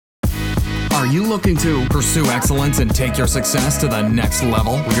you looking to pursue excellence and take your success to the next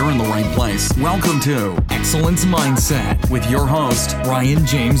level? Well, you're in the right place. Welcome to Excellence Mindset with your host, Ryan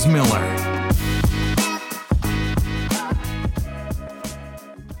James Miller.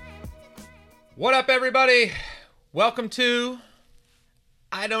 What up, everybody? Welcome to,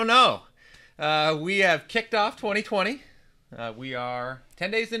 I don't know. We have kicked off 2020. We are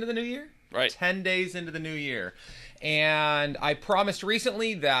 10 days into the new year? Right. 10 days into the new year. And I promised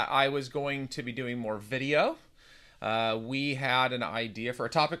recently that I was going to be doing more video. We had an idea for a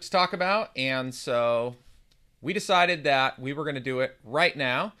topic to talk about, and so we decided that we were going to do it right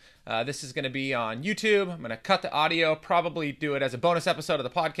now. This is going to be on YouTube. I'm going to cut the audio, probably do it as a bonus episode of the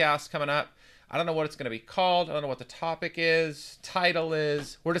podcast coming up. I don't know what it's going to be called. I don't know what the topic is, title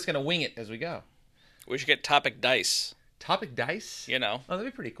is. We're just going to wing it as we go. We should get topic dice. Topic dice? You know. Oh,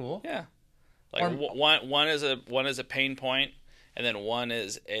 that'd be pretty cool. Yeah. Like one is a pain point, and then one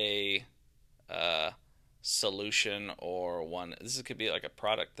is a solution, or one. This could be like a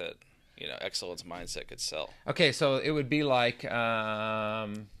product that Excellence Mindset could sell. Okay, so it would be like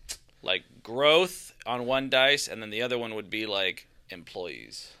growth on one dice, and then the other one would be like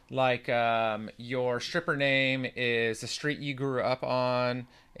employees. Like your stripper name is the street you grew up on,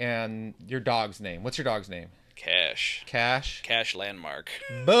 and your dog's name. What's your dog's name? Cash. Cash? Cash Landmark.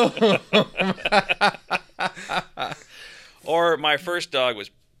 Boom! Or my first dog was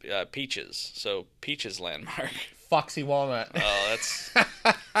Peaches, so Peaches Landmark. Foxy Walnut. Oh,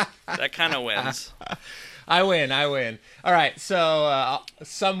 that kind of wins. I win. All right, so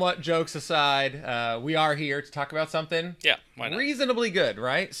somewhat jokes aside, we are here to talk about something why not? Reasonably good,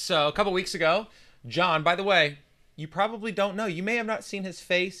 right? So a couple weeks ago, John, by the way, you probably don't know. You may have not seen his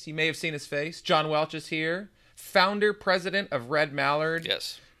face. You may have seen his face. John Welch is here. Founder, president of Red Mallard.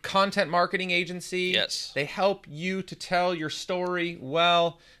 Yes. Content marketing agency. Yes. They help you to tell your story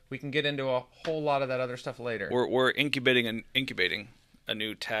well. We can get into a whole lot of that other stuff later. We're incubating a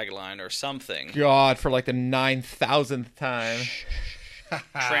new tagline or something. God, for like the 9,000th time.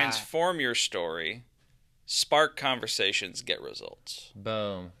 Transform your story. Spark conversations, get results.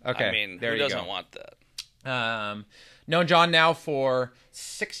 Boom. Okay. I mean, there who you doesn't go. want that? Known John now for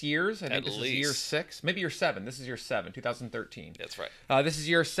 6 years. I think At this is least. year 6. Maybe year 7. This is year 7, 2013. That's right. This is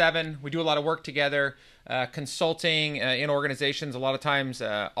year 7. We do a lot of work together, consulting in organizations. A lot of times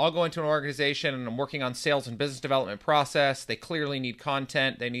I'll go into an organization and I'm working on sales and business development process. They clearly need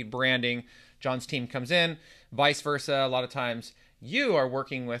content. They need branding. John's team comes in. Vice versa. A lot of times you are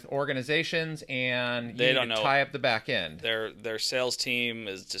working with organizations and you need to tie up the back end. Their sales team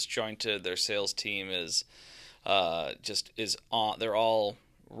is disjointed. Their sales team is they're all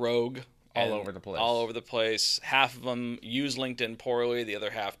rogue. All over the place. All over the place. Half of them use LinkedIn poorly. The other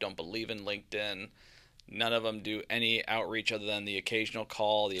half don't believe in LinkedIn. None of them do any outreach other than the occasional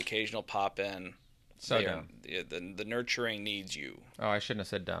call, the occasional pop-in. So dumb. The nurturing needs you. Oh, I shouldn't have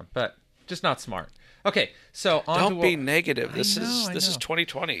said dumb, but just not smart. Okay, so don't be negative. This is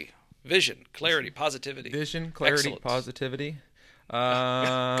 2020. Vision, clarity, positivity. Vision, clarity, excellence. Positivity.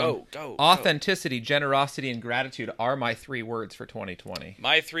 Go. Authenticity, generosity, and gratitude are my 3 words for 2020.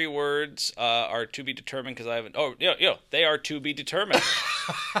 My 3 words are to be determined because I haven't. Oh, they are to be determined.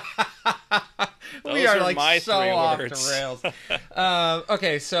 We are like my so 3 off words. the rails.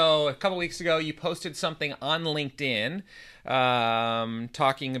 Okay, so a couple weeks ago, you posted something on LinkedIn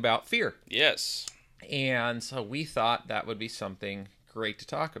talking about fear. Yes. And so we thought that would be something great to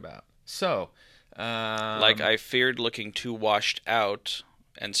talk about. So. I feared looking too washed out,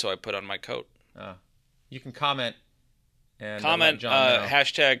 and so I put on my coat. You can comment. And comment, John know.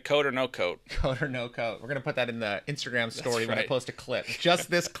 hashtag coat or no coat. Coat or no coat. We're going to put that in the Instagram story. That's We're going right. to post a clip. Just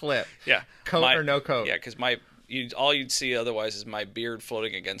this clip. Yeah. Coat or no coat. Yeah, because all you'd see otherwise is my beard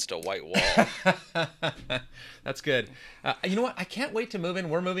floating against a white wall. That's good. You know what? I can't wait to move in.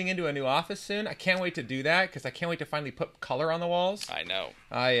 We're moving into a new office soon. I can't wait to do that because I can't wait to finally put color on the walls. I know.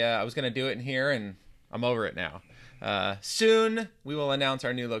 I was going to do it in here, and I'm over it now. Soon, we will announce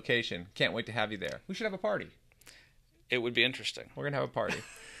our new location. Can't wait to have you there. We should have a party. It would be interesting. We're going to have a party.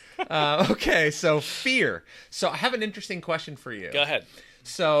 Okay, so fear. So I have an interesting question for you. Go ahead.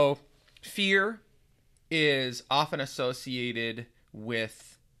 So fear is often associated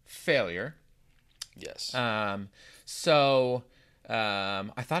with failure. Yes. I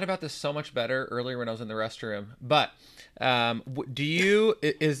thought about this so much better earlier when I was in the restroom. But do you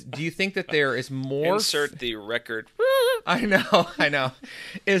think that there is more? Insert the record. I know.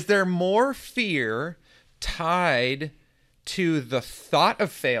 Is there more fear tied to the thought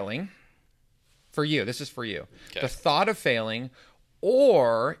of failing? For you, this is for you. Okay. The thought of failing,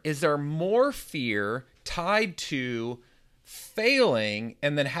 or is there more fear tied to failing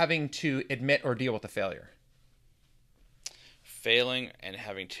and then having to admit or deal with the failure? Failing and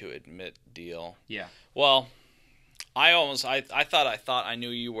having to admit deal. Yeah. Well, I thought I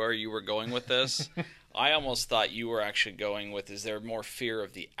knew where you were going with this. I almost thought you were actually going with, is there more fear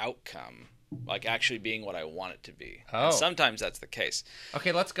of the outcome, like actually being what I want it to be? Oh. And sometimes that's the case.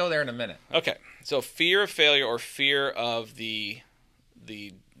 Okay, let's go there in a minute. Okay, so fear of failure or fear of the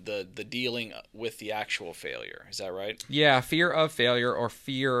dealing with the actual failure. Is that right? Yeah, fear of failure or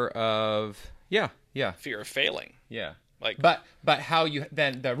fear of yeah. Fear of failing. Yeah. Like, But how you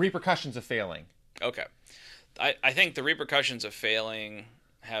then the repercussions of failing. okay. I think the repercussions of failing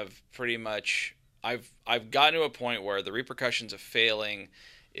have pretty much I've gotten to a point where the repercussions of failing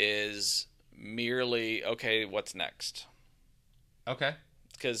is merely, okay, what's next? Okay.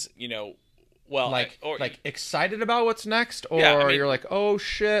 Because, well, Like excited about what's next, or Yeah, I mean, you're like, oh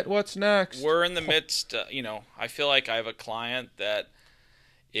shit, what's next? we're in the midst, I feel like I have a client that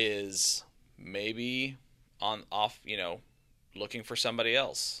is maybe looking for somebody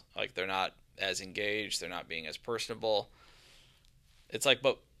else. Like, they're not as engaged, they're not being as personable. It's like,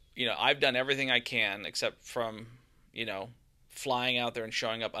 but, I've done everything I can except from, flying out there and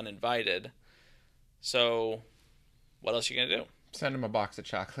showing up uninvited. So what else are you going to do? Send him a box of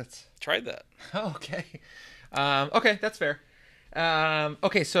chocolates. Tried that. Okay. Okay, that's fair.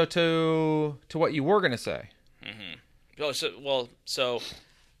 Okay, so to what you were gonna say. So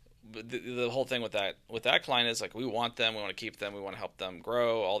the whole thing with that client is like, we want them, we want to keep them, we want to help them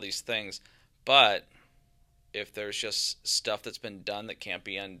grow, all these things. But if there's just stuff that's been done that can't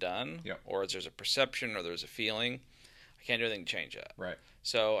be undone, Yep. or there's a perception or there's a feeling, I can't do anything to change that. Right.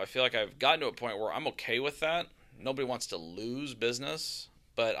 So I feel like I've gotten to a point where I'm okay with that. Nobody wants to lose business,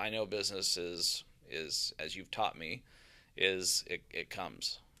 but I know business is as you've taught me, it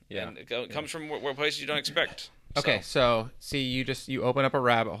comes. Yeah. And it comes from where places you don't expect. Okay, so see, you open up a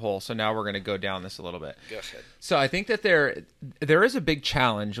rabbit hole. So now we're going to go down this a little bit. Go ahead. So I think that there is a big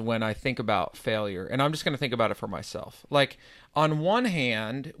challenge when I think about failure, and I'm just going to think about it for myself. Like, on one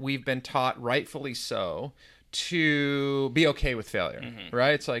hand, we've been taught, rightfully so, to be okay with failure,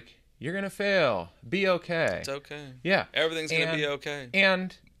 right? It's like, you're going to fail. Be okay. It's okay. Yeah. Everything's going to be okay.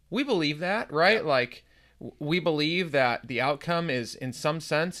 And we believe that, right? Yeah. Like, we believe that the outcome is in some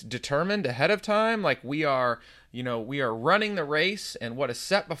sense determined ahead of time. Like, we are running the race, and what is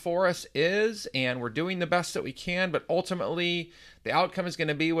set before us is, and we're doing the best that we can, but ultimately the outcome is going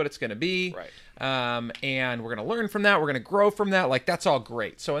to be what it's going to be. Right. And we're going to learn from that. We're going to grow from that. Like, that's all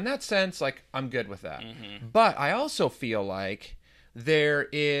great. So in that sense, like, I'm good with that. But I also feel like there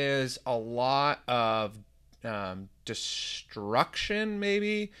is a lot of destruction,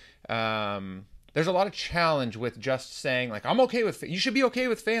 maybe. There's a lot of challenge with just saying, like, I'm okay with you should be okay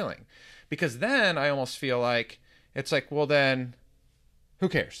with failing. Because then I almost feel like it's like, well, then who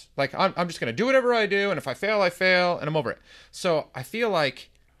cares? Like, I'm just going to do whatever I do, and if I fail, I fail, and I'm over it. So I feel like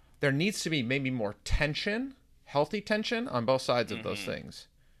there needs to be maybe more tension, healthy tension on both sides of those things.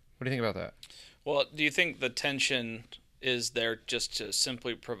 What do you think about that? Well, do you think the tension is there just to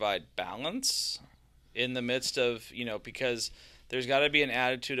simply provide balance in the midst of, because there's got to be an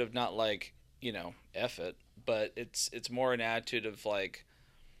attitude of not like, F it, but it's more an attitude of like,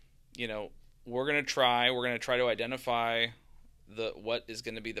 we're going to try to identify what is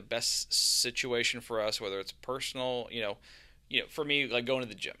going to be the best situation for us, whether it's personal, for me, like going to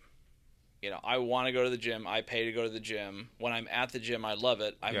the gym. I want to go to the gym. I pay to go to the gym. When I'm at the gym, I love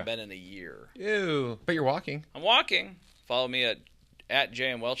it. I haven't been in a year. Ew. But you're walking. I'm walking. Follow me at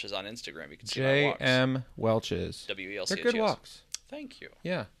JM Welches on Instagram. You can see my walks. JM Welches. WELCHES. They're good walks. Thank you.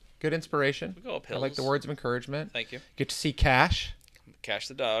 Yeah. Good inspiration. We go up I like the hills. words of encouragement. Thank you. Get to see Cash. Cash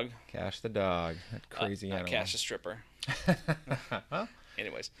the dog. Cash the dog. That crazy animal. Cash the stripper. Well,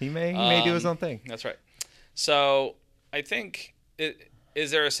 Anyways. he may do his own thing. That's right. So I think,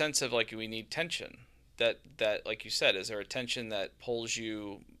 is there a sense of like we need tension? That like you said, is there a tension that pulls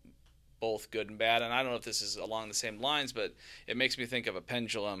you both good and bad? And I don't know if this is along the same lines, but it makes me think of a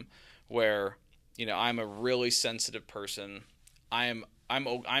pendulum where, I'm a really sensitive person. I've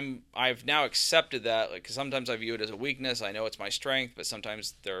now accepted that, like, 'cause sometimes I view it as a weakness. I know it's my strength, but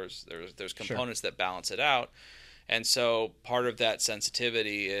sometimes there's components that balance it out. And so part of that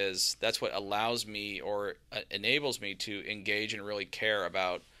sensitivity is that's what allows me or enables me to engage and really care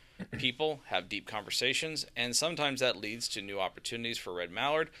about people, have deep conversations, and sometimes that leads to new opportunities for Red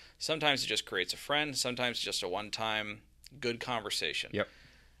Mallard. Sometimes it just creates a friend. Sometimes it's just a one-time good conversation. Yep.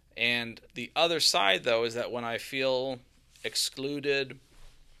 And the other side, though, is that when I feel excluded,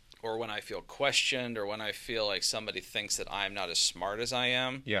 or when I feel questioned, or when I feel like somebody thinks that I'm not as smart as I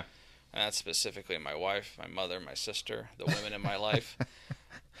am, Yeah. and that's specifically my wife, my mother, my sister, the women in my life,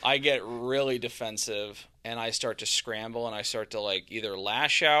 I get really defensive and I start to scramble and I start to like either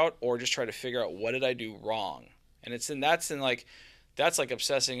lash out or just try to figure out what did I do wrong. And that's like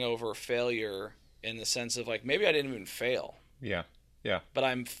obsessing over failure in the sense of like maybe I didn't even fail. Yeah. Yeah. But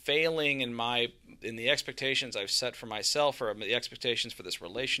I'm failing in the expectations I've set for myself or the expectations for this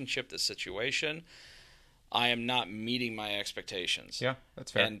relationship, this situation. I am not meeting my expectations. Yeah,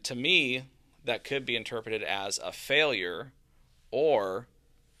 that's fair. And to me, that could be interpreted as a failure, or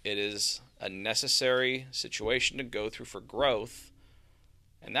it is a necessary situation to go through for growth.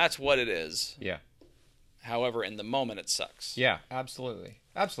 And that's what it is. Yeah. However, in the moment, it sucks. Yeah, absolutely.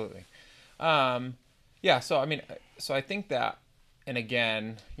 Absolutely. Yeah, so I mean, so I think that, and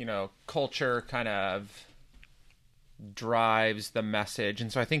again, you know, culture kind of drives the message.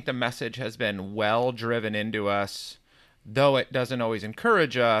 And so I think the message has been well driven into us, though it doesn't always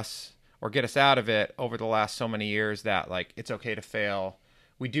encourage us or get us out of it over the last so many years, that like, it's okay to fail.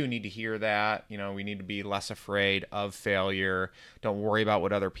 We do need to hear that. You know, we need to be less afraid of failure. Don't worry about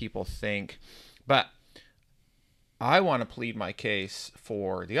what other people think. But I want to plead my case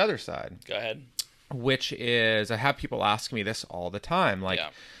for the other side. Go ahead. Which is, I have people ask me this all the time. Like, Yeah.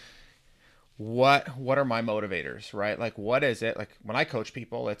 what are my motivators, right? Like, what is it? Like, when I coach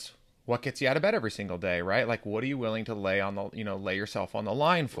people, it's what gets you out of bed every single day, right? Like, what are you willing to lay yourself on the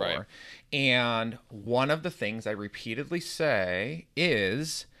line for? Right. And one of the things I repeatedly say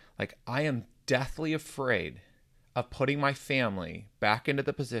is, like, I am deathly afraid of putting my family back into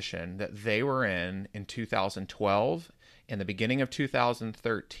the position that they were in 2012 and the beginning of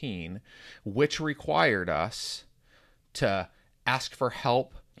 2013, which required us to ask for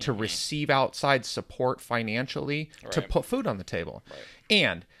help, to receive outside support financially, to Right. put food on the table. Right.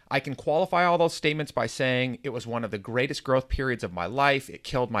 And I can qualify all those statements by saying it was one of the greatest growth periods of my life. It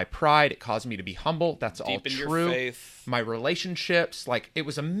killed my pride. It caused me to be humble. That's all Deepened your true. faith. My relationships, like, it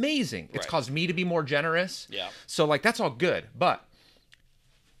was amazing. It's Right. caused me to be more generous. Yeah. So, like, that's all good. But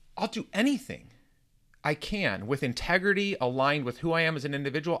I'll do anything I can with integrity, aligned with who I am as an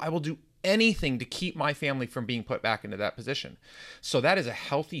individual. I will do anything to keep my family from being put back into that position. So that is a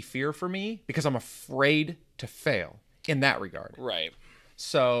healthy fear for me because I'm afraid to fail in that regard. Right.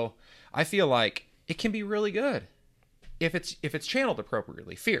 So I feel like it can be really good if it's channeled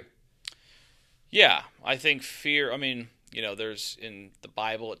appropriately. Fear. Yeah, I think fear. I mean, you know, there's in the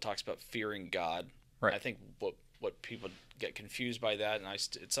Bible it talks about fearing God. Right. I think what people get confused by that, and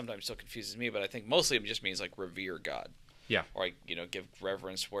it sometimes still confuses me, but I think mostly it just means like revere God. Yeah. Or like, you know, give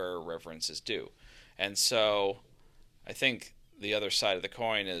reverence where reverence is due. And so I think the other side of the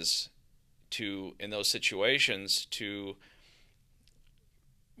coin is to, in those situations, to,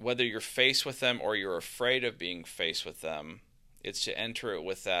 whether you're faced with them or you're afraid of being faced with them, it's to enter it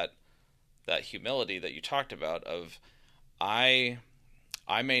with that humility that you talked about of, I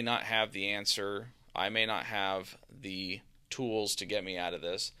may not have the answer. I may not have the tools to get me out of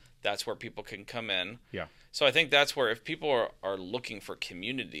this. That's where people can come in. Yeah. So I think that's where, if people are looking for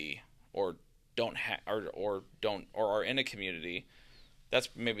community or are in a community, that's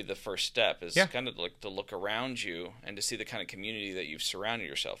maybe the first step is kind of like to look around you and to see the kind of community that you've surrounded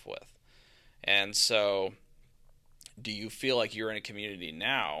yourself with. And so do you feel like you're in a community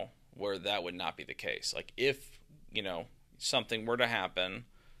now where that would not be the case? Like, if, you know, something were to happen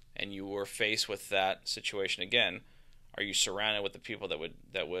and you were faced with that situation again, are you surrounded with the people that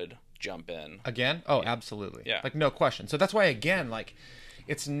would jump in Again? Oh, absolutely. Yeah. Like, no question. So that's why, again, like,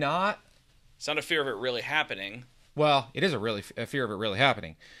 it's not, a fear of it really happening, well, it is a fear of it really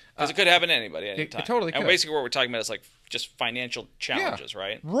happening. because it could happen to anybody at any it time. totally And could. basically what we're talking about is like just financial challenges,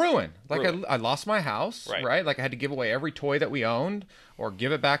 right? Ruin. Like, Ruin. I lost my house, Right. right? Like, I had to give away every toy that we owned or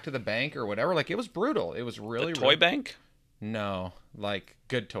give it back to the bank or whatever. Like, it was brutal. It was really, Toy bank? No, like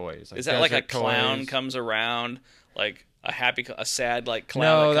good toys. Like Is that like a desert clown toys. comes around, like a sad like clown?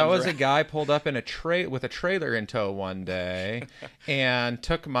 No, that comes was a around? guy pulled up in with a trailer in tow one day, and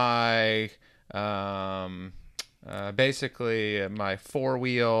took my basically my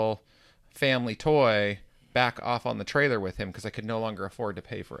 4-wheel family toy back off on the trailer with him because I could no longer afford to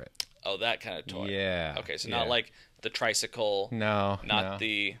pay for it. Oh, that kind of toy. Yeah. Okay, so yeah. not like the tricycle. No. Not no.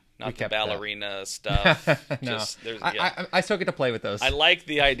 the We kept that. ballerina stuff. No. Just, there's, yeah. I still get to play with those. I like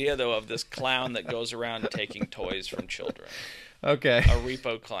the idea though of this clown that goes around taking toys from children. Okay. A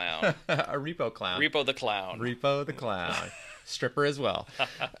repo clown. A repo clown. Repo the clown. Repo the clown. Stripper as well.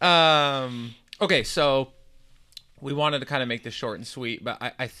 Okay, so we wanted to kind of make this short and sweet, but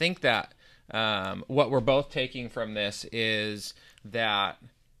I think that what we're both taking from this is that,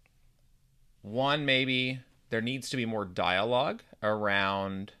 one, maybe there needs to be more dialogue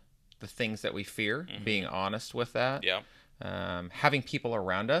around the things that we fear, being honest with that. Yeah. Having people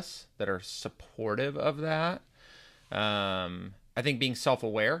around us that are supportive of that. I think being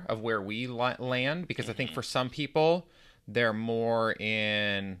self-aware of where we land, because I think for some people, they're more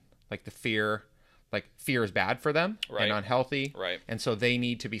in like the fear, like fear is bad for them and unhealthy. Right. And so they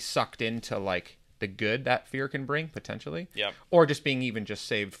need to be sucked into like the good that fear can bring potentially. Yeah. Or just being even just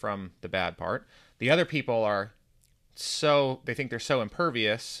saved from the bad part. The other people are they think they're so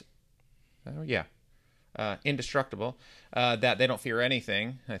impervious. Indestructible, that they don't fear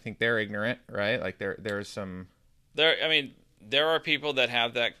anything. I think they're ignorant, right? Like there's some... There are people that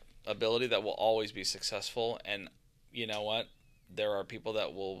have that ability that will always be successful, and you know what? There are people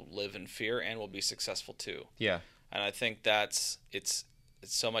that will live in fear and will be successful too. Yeah. And I think it's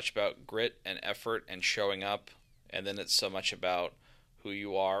so much about grit and effort and showing up, and then it's so much about who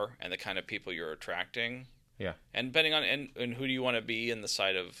you are and the kind of people you're attracting. Yeah. And depending on and who do you want to be in the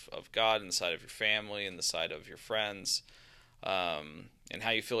side of God, in the side of your family, in the side of your friends, and how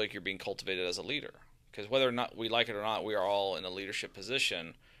you feel like you're being cultivated as a leader. Because whether or not we like it or not, we are all in a leadership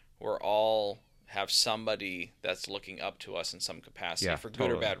position. We're all have somebody that's looking up to us in some capacity for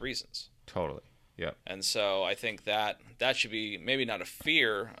good or bad reasons. Totally. Yeah. And so I think that should be maybe not a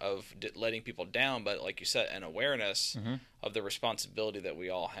fear of letting people down, but like you said, an awareness of the responsibility that we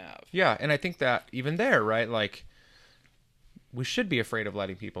all have. Yeah, and I think that even there, right, like we should be afraid of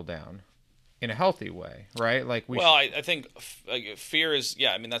letting people down in a healthy way, right? Like I think fear is,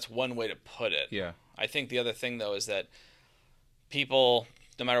 that's one way to put it. Yeah. I think the other thing, though, is that people,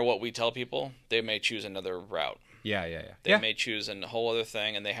 no matter what we tell people, they may choose another route. Yeah. They may choose a whole other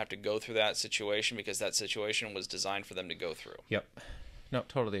thing, and they have to go through that situation because that situation was designed for them to go through. Yep. No,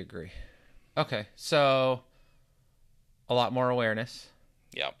 totally agree. Okay, so a lot more awareness.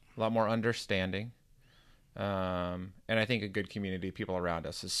 Yep. A lot more understanding. And I think a good community, people around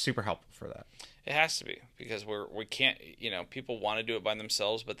us, is super helpful for that. It has to be, because we can't, people want to do it by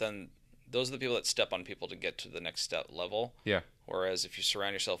themselves, but then those are the people that step on people to get to the next level. Yeah. Whereas if you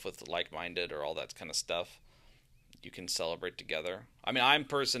surround yourself with like-minded or all that kind of stuff, you can celebrate together. I'm a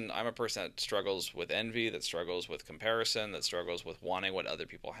person that struggles with envy, that struggles with comparison, that struggles with wanting what other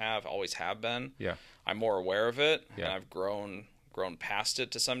people have, always have been. Yeah. I'm more aware of it, Yeah. and I've grown past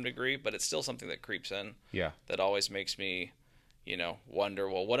it to some degree, but it's still something that creeps in. Yeah. That always makes me, wonder,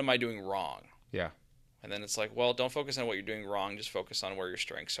 well, what am I doing wrong? Yeah. And then it's like, well, don't focus on what you're doing wrong, just focus on where your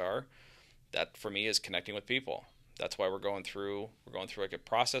strengths are. That for me is connecting with people. That's why we're going through like a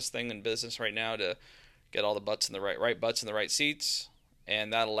process thing in business right now to get all the butts in the right butts in the right seats,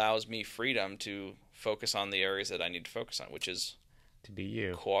 and that allows me freedom to focus on the areas that I need to focus on, which is to be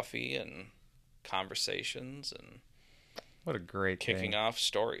you. Coffee and conversations and what a great kicking thing. off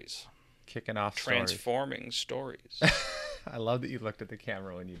stories. Kicking off transforming stories. I love that you looked at the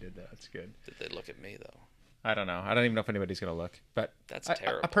camera when you did that. It's good. Did they look at me though? I don't know. I don't even know if anybody's going to look, but that's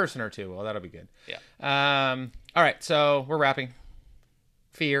terrible. A person or two. Well, that'll be good. Yeah. All right. So we're wrapping.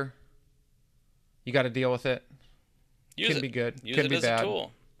 Fear. You got to deal with it. Can be good. Use can it be as bad. a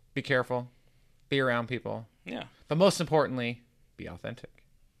tool. Be careful. Be around people. Yeah. But most importantly, be authentic.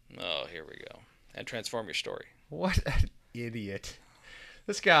 Oh, here we go. And transform your story. What an idiot.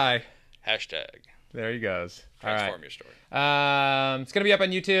 This guy. Hashtag. There he goes. Transform your story. It's going to be up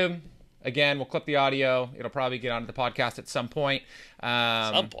on YouTube. Again, we'll clip the audio. It'll probably get onto the podcast at some point.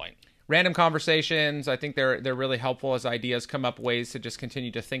 Random conversations. I think they're really helpful as ideas come up, ways to just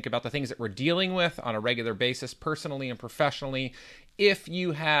continue to think about the things that we're dealing with on a regular basis, personally and professionally. If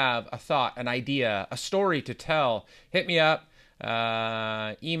you have a thought, an idea, a story to tell, hit me up.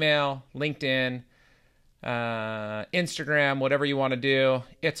 Email, LinkedIn, Instagram, whatever you want to do.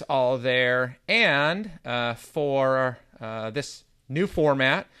 It's all there. And for this new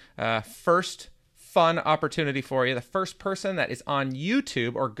format, first fun opportunity for you. The first person that is on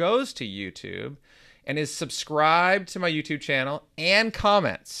YouTube or goes to YouTube and is subscribed to my YouTube channel and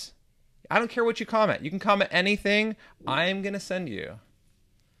comments. I don't care what you comment. You can comment anything. I'm going to send you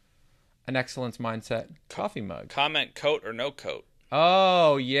an Excellence Mindset coffee mug. Comment coat or no coat.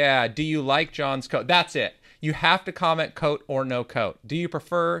 Oh, yeah. Do you like John's coat? That's it. You have to comment coat or no coat. Do you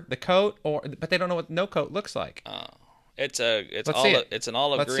prefer the coat but they don't know what no coat looks like. It's an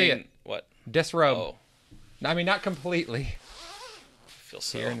olive Let's green. See it. What? Disrobe. Oh. I mean, not completely. Feel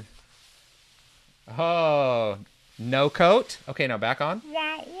so. Oh, no coat. Okay, now back on.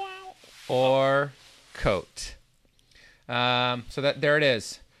 Or coat. So there it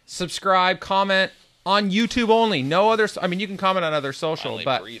is. Subscribe, comment on YouTube only. No other. I mean, you can comment on other social,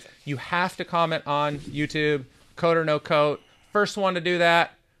 but you have to comment on YouTube. Coat or no coat. First one to do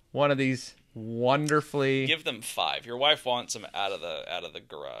that. One of these wonderfully. Give them 5. Your wife wants them out of the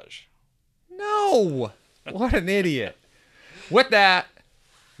garage. No. What an idiot. With that,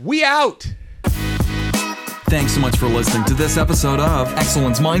 we out. Thanks so much for listening to this episode of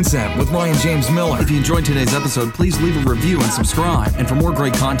Excellence Mindset with Ryan James Miller. If you enjoyed today's episode, please leave a review and subscribe. And for more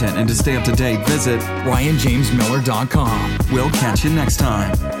great content and to stay up to date, visit RyanJamesMiller.com. We'll catch you next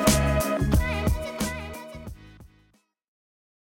time.